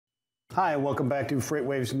Hi, welcome back to Freight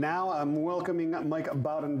Waves Now. I'm welcoming Mike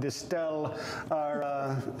Bowden-Distel,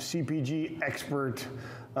 our CPG expert,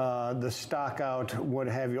 the stock out, what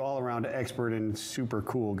have you, all around expert and super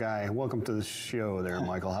cool guy. Welcome to the show there,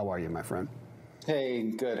 Michael. How are you, my friend?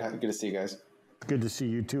 Hey, good. Good to see you guys. Good to see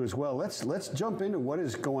you too as well. Let's jump into what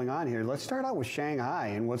is going on here. Let's start out with Shanghai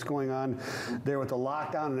and what's going on there with the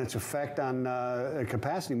lockdown and its effect on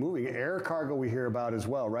capacity moving. Air cargo we hear about as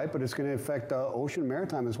well, right? But it's going to affect ocean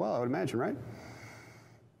maritime as well, I would imagine, right?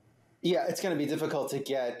 Yeah, it's going to be difficult to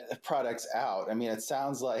get products out. I mean, it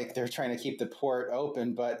sounds like they're trying to keep the port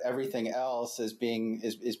open, but everything else is being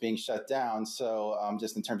shut down. So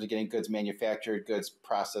just in terms of getting goods manufactured, goods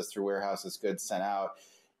processed through warehouses, goods sent out,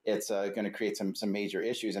 it's going to create some major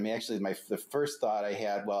issues. I mean, actually, the first thought I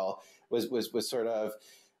had, was sort of,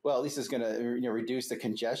 well, at least it's going to reduce the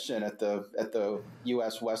congestion at the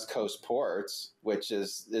U.S. West Coast ports, which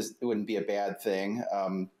is it wouldn't be a bad thing.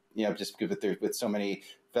 Just with so many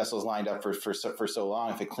vessels lined up for so long,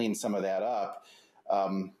 if it cleans some of that up,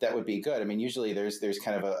 that would be good. I mean, usually there's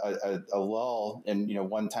kind of a lull in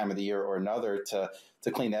one time of the year or another to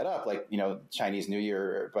clean that up, like Chinese New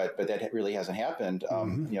Year, but that really hasn't happened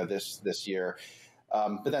this year.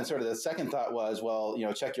 But then sort of the second thought was, well,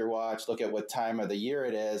 check your watch, look at what time of the year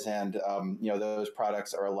it is, and those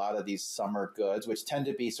products are a lot of these summer goods, which tend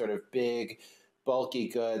to be sort of big, bulky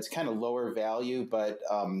goods, kind of lower value, but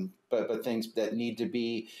things that need to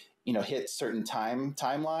be hit certain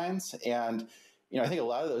timelines. And I think a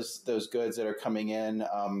lot of those goods that are coming in,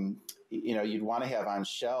 you'd want to have on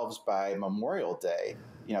shelves by Memorial Day.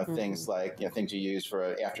 Things like things you use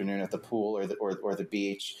for an afternoon at the pool or the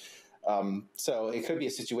beach. So it could be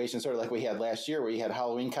a situation sort of like we had last year, where you had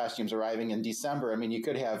Halloween costumes arriving in December. I mean, you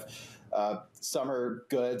could have summer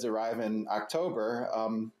goods arrive in October,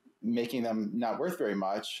 making them not worth very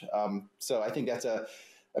much. So I think that's a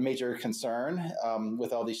major concern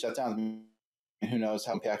with all these shutdowns. Who knows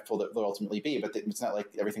how impactful they'll ultimately be, but it's not like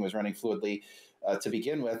everything was running fluidly to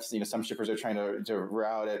begin with. Some shippers are trying to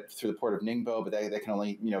route it through the port of Ningbo, but that can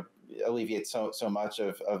only alleviate so much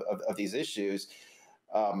of these issues.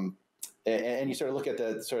 And you sort of look at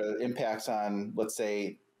the sort of impacts on, let's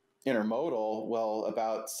say, intermodal. Well,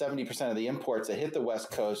 about 70% of the imports that hit the West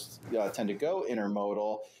Coast tend to go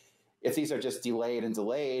intermodal. If these are just delayed,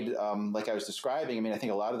 like I was describing, I mean, I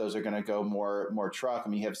think a lot of those are going to go more truck. I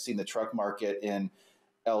mean, you have seen the truck market in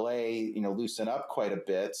LA, loosen up quite a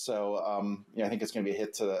bit. So, I think it's going to be a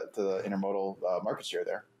hit to the intermodal market share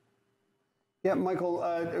there. Yeah, Michael,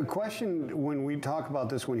 a question when we talk about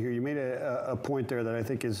this one here, you made a point there that I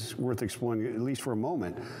think is worth exploring, at least for a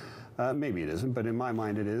moment. Maybe it isn't, but in my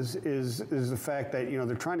mind it is the fact that,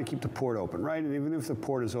 they're trying to keep the port open, right? And even if the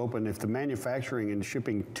port is open, if the manufacturing and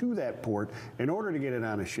shipping to that port, in order to get it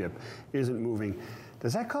on a ship, isn't moving,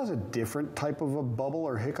 does that cause a different type of a bubble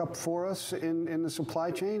or hiccup for us in the supply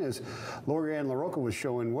chain? As Lorianne LaRocca was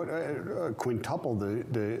showing, what quintuple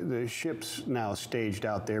the ships now staged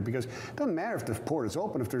out there, because it doesn't matter if the port is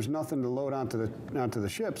open, if there's nothing to load onto the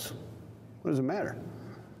ships, what does it matter?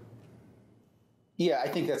 Yeah, I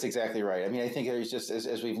think that's exactly right. I mean, I think there's just,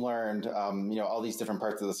 as we've learned, all these different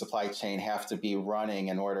parts of the supply chain have to be running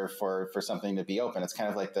in order for something to be open. It's kind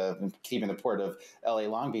of like keeping the port of LA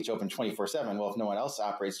Long Beach open 24/7. Well, if no one else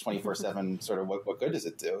operates 24/7, sort of what good does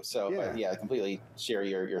it do? So, I completely share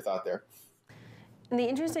your thought there. And the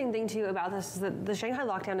interesting thing, too, about this is that the Shanghai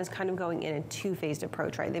lockdown is kind of going in a two-phased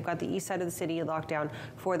approach, right? They've got the east side of the city lockdown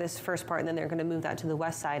for this first part, and then they're going to move that to the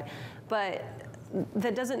west side. But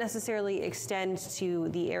that doesn't necessarily extend to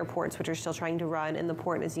the airports, which are still trying to run, and the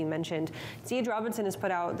port, as you mentioned. C.H. Robinson has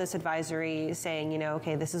put out this advisory saying,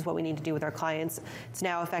 okay, this is what we need to do with our clients. It's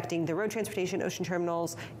now affecting the road transportation, ocean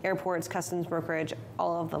terminals, airports, customs brokerage,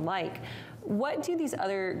 all of the like. What do these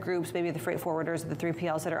other groups, maybe the freight forwarders, the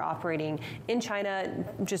 3PLs that are operating in China,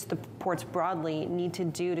 just the ports broadly, need to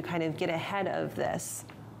do to kind of get ahead of this?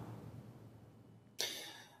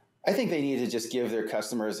 I think they need to just give their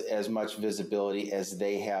customers as much visibility as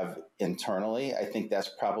they have internally. I think that's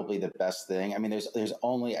probably the best thing. I mean, there's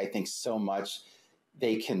only, I think, so much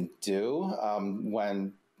they can do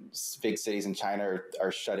when big cities in China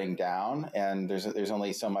are shutting down, and there's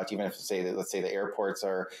only so much. Even if let's say the airports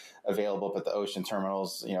are available, but the ocean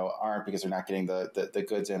terminals aren't, because they're not getting the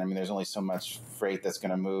goods in. I mean, there's only so much freight that's going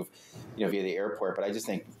to move via the airport. But I just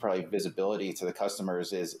think probably visibility to the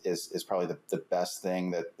customers is probably the best thing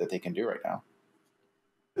that they can do right now.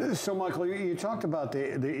 So, Michael, you talked about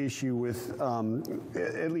the issue with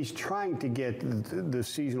at least trying to get the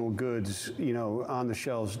seasonal goods, on the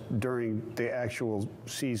shelves during the actual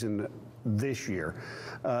season this year,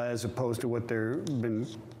 as opposed to what they've been,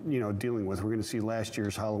 dealing with. We're going to see last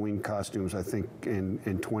year's Halloween costumes, I think, in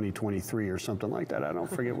 2023 or something like that. I don't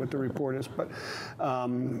forget what the report is, but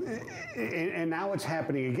and now it's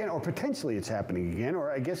happening again, or potentially it's happening again,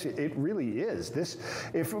 or I guess it really is.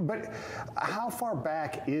 But how far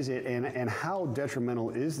back is it, and how detrimental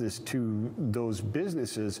is this to those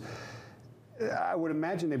businesses? I would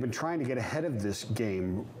imagine they've been trying to get ahead of this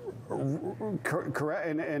game, correct?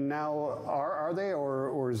 And now are they,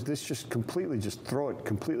 or is this just throw it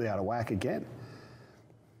completely out of whack again?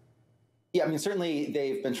 Yeah, I mean, certainly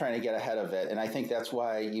they've been trying to get ahead of it, and I think that's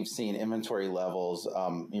why you've seen inventory levels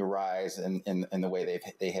rise in the way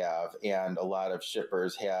they have, and a lot of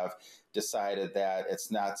shippers have decided that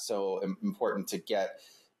it's not so important to get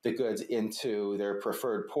the goods into their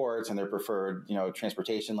preferred ports and their preferred,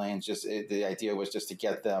 transportation lanes. The idea was just to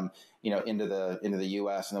get them, into the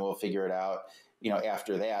U.S. and then we'll figure it out,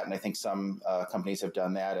 after that. And I think some companies have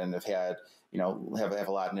done that and have had, have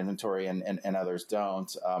a lot in inventory and others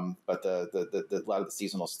don't. But the lot of the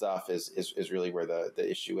seasonal stuff is really where the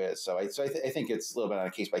issue is. So I think it's a little bit on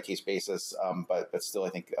a case by case basis. But still, I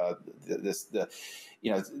think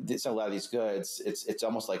so a lot of these goods, it's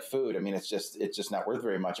almost like food. I mean, it's just not worth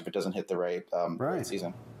very much if it doesn't hit the right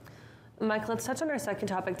season. Mike, let's touch on our second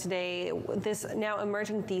topic today, this now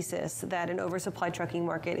emerging thesis that an oversupplied trucking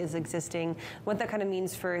market is existing, what that kind of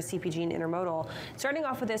means for CPG and intermodal. Starting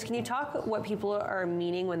off with this, can you talk what people are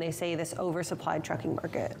meaning when they say this oversupplied trucking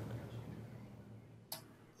market?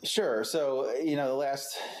 Sure. So, the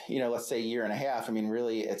last, let's say year and a half, I mean,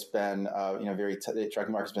 really it's been, the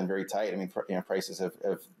trucking market's been very tight. I mean, prices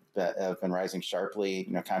have been rising sharply.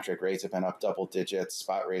 Contract rates have been up double digits.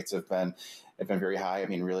 Spot rates have been very high. I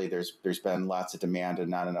mean, really, there's been lots of demand and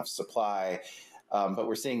not enough supply. But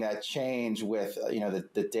we're seeing that change with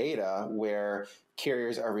the data where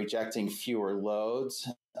carriers are rejecting fewer loads.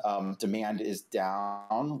 Demand is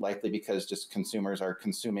down, likely because just consumers are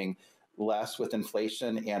consuming less with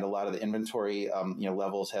inflation, and a lot of the inventory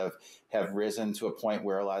levels have risen to a point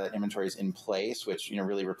where a lot of that inventory is in place, which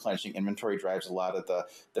really replenishing inventory drives a lot of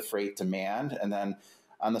the freight demand. And then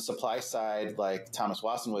on the supply side, like Thomas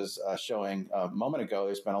Wasson was showing a moment ago,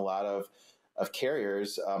 there's been a lot of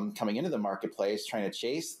carriers coming into the marketplace trying to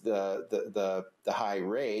chase the high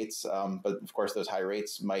rates, but of course those high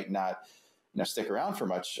rates might not stick around for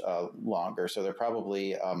much longer, so they're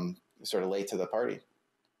probably sort of late to the party.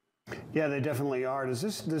 Yeah, they definitely are. Does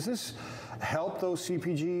this help those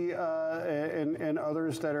CPG and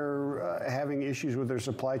others that are having issues with their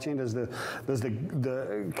supply chain? Does the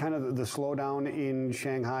kind of the slowdown in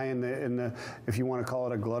Shanghai and the if you want to call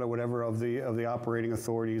it a glut or whatever of the operating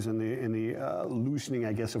authorities and the loosening,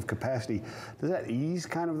 I guess, of capacity, does that ease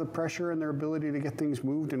kind of the pressure and their ability to get things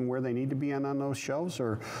moved and where they need to be on those shelves,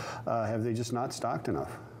 or have they just not stocked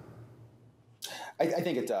enough? I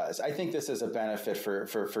think it does. I think this is a benefit for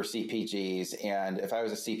CPGs. And if I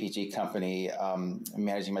was a CPG company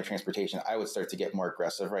managing my transportation, I would start to get more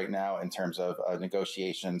aggressive right now in terms of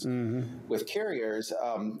negotiations with carriers,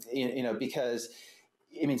 because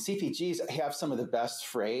I mean, CPGs have some of the best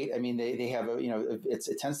freight. I mean, they have,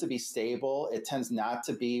 it tends to be stable. It tends not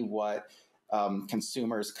to be what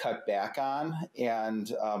consumers cut back on.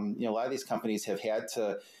 And, a lot of these companies have had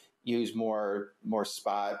to use more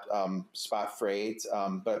spot freight,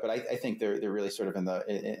 but I think they're really sort of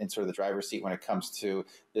in sort of the driver's seat when it comes to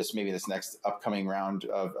this next upcoming round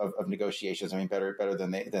of negotiations. I mean, better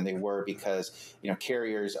than they were, because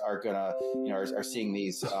carriers are gonna are seeing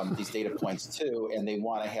these data points too, and they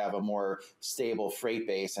want to have a more stable freight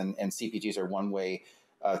base, and CPGs are one way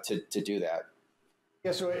to do that.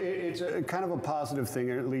 Yeah, so it's a kind of a positive thing,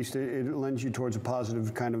 or at least it lends you towards a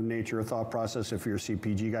positive kind of nature or thought process if you're a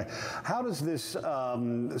CPG guy. How does this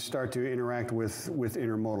start to interact with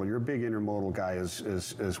intermodal? You're a big intermodal guy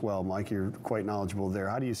as well, Mike. You're quite knowledgeable there.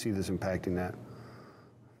 How do you see this impacting that?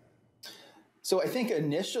 So I think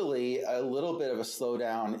initially a little bit of a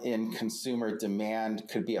slowdown in consumer demand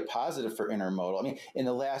could be a positive for intermodal. I mean, in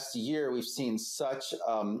the last year, we've seen such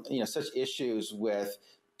issues with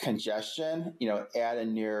congestion, at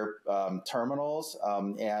and near terminals,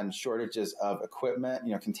 and shortages of equipment,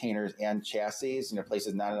 containers and chassis,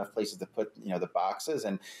 not enough places to put, the boxes.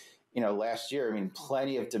 And, last year, I mean,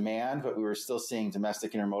 plenty of demand, but we were still seeing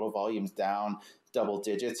domestic intermodal volumes down double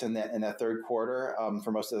digits in that third quarter,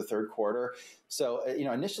 for most of the third quarter. So,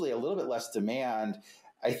 initially a little bit less demand,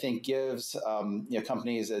 I think, gives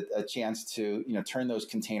companies a chance to turn those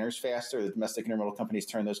containers faster. The domestic intermodal companies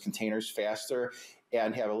turn those containers faster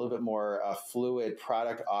and have a little bit more fluid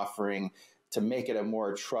product offering to make it a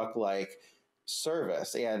more truck-like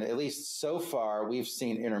service. And at least so far, we've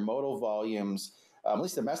seen intermodal volumes, at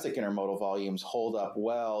least domestic intermodal volumes, hold up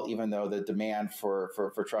well, even though the demand for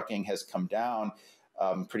trucking has come down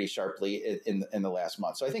pretty sharply in the last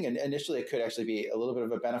month. So I think initially it could actually be a little bit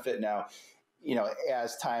of a benefit. Now,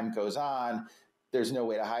 as time goes on, there's no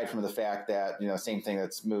way to hide from the fact that, same thing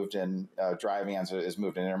that's moved in dry vans is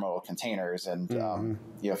moved in intermodal containers. And,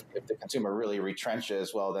 if the consumer really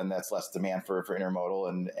retrenches, well, then that's less demand for intermodal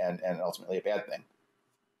and ultimately a bad thing.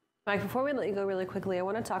 Mike, before we let you go really quickly, I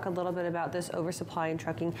want to talk a little bit about this oversupply in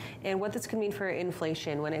trucking and what this could mean for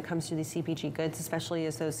inflation when it comes to the CPG goods, especially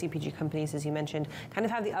as those CPG companies, as you mentioned, kind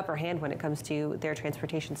of have the upper hand when it comes to their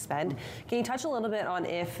transportation spend. Can you touch a little bit on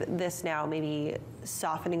if this now maybe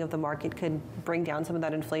softening of the market could bring down some of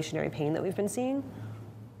that inflationary pain that we've been seeing?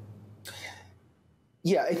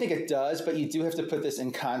 Yeah, I think it does, but you do have to put this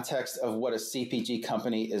in context of what a CPG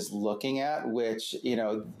company is looking at, which,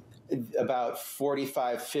 about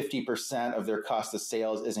 45-50% of their cost of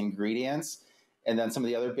sales is ingredients. And then some of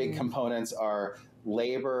the other big components are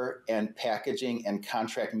labor and packaging and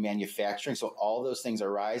contract manufacturing. So all those things are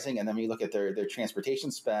rising. And then when you look at their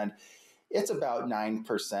transportation spend, it's about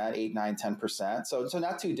 9%, 8, 9, 10%. So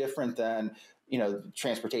not too different than,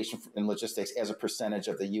 transportation and logistics as a percentage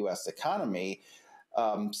of the U.S. economy.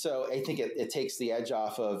 So I think it takes the edge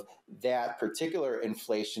off of that particular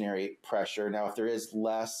inflationary pressure. Now, if there is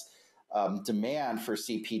less demand for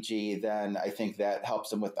CPG, then I think that helps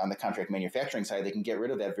them on the contract manufacturing side. They can get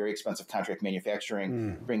rid of that very expensive contract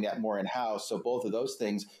manufacturing, bring that more in-house. So both of those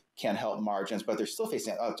things can help margins, but they're still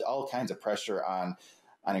facing all kinds of pressure on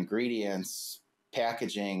ingredients,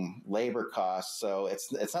 packaging, labor costs. So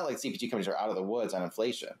it's not like CPG companies are out of the woods on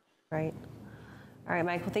inflation. Right. All right,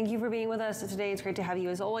 Mike, well, thank you for being with us today. It's great to have you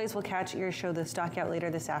as always. We'll catch your show, The Stockout, later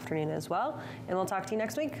this afternoon as well, and we'll talk to you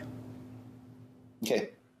next week. Okay.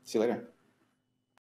 See you later.